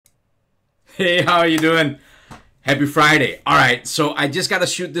Hey, how are you doing? Happy Friday. All right, so I just got to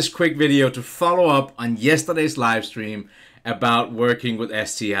shoot this quick video to follow up on yesterday's live stream about working with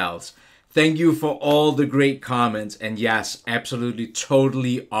STLs. Thank you for all the great comments. And yes, absolutely,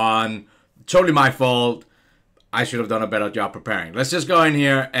 totally my fault. I should have done a better job preparing. Let's just go in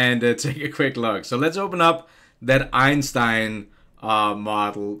here and take a quick look. So let's open up that Einstein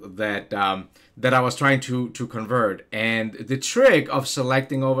model that I was trying to convert. And the trick of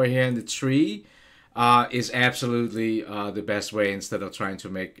selecting over here in the tree is absolutely the best way instead of trying to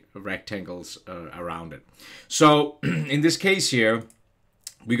make rectangles around it. So in this case here,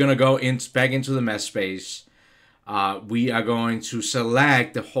 we're going to go back into the mesh space. We are going to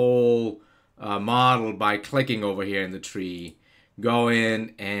select the whole model by clicking over here in the tree. Go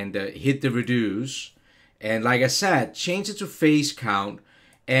in and hit the reduce. And like I said, change it to face count.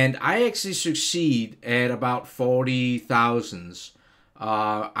 And I actually succeed at about 40 thousandths.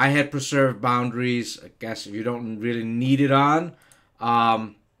 I had preserved boundaries. I guess if you don't really need it on,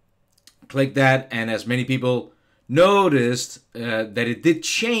 click that. And as many people noticed, that it did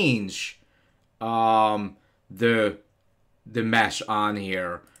change the mesh on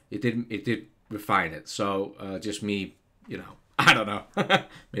here. It did refine it. So just me, you know, I don't know.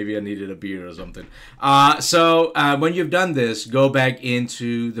 Maybe I needed a beer or something. So when you've done this, go back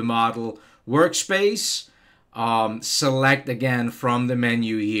into the model workspace. Select again from the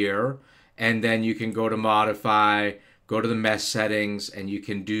menu here, and then you can go to modify, go to the mesh settings, and you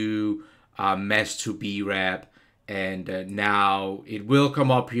can do mesh to BRAP. And now it will come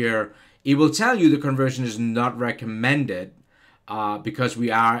up here. It will tell you the conversion is not recommended because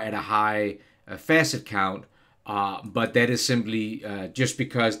we are at a high facet count. But that is simply just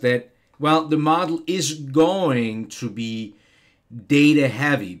because that, well, the model is going to be data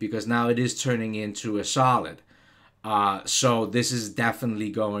heavy because now it is turning into a solid. So this is definitely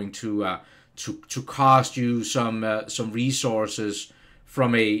going to cost you some resources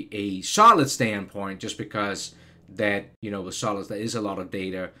from a solid standpoint, just because that, you know, with solids there is a lot of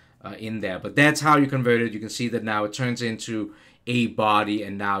data in there. But that's how you convert it. You can see that now it turns into a body,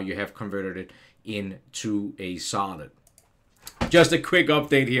 and now you have converted it into a solid. Just a quick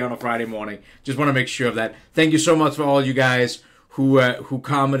update here on a Friday morning. Just want to make sure of that. Thank you so much for all you guys who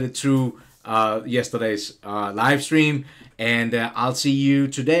commented through yesterday's live stream, and I'll see you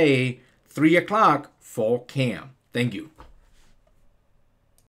today 3 o'clock for CAM. Thank you.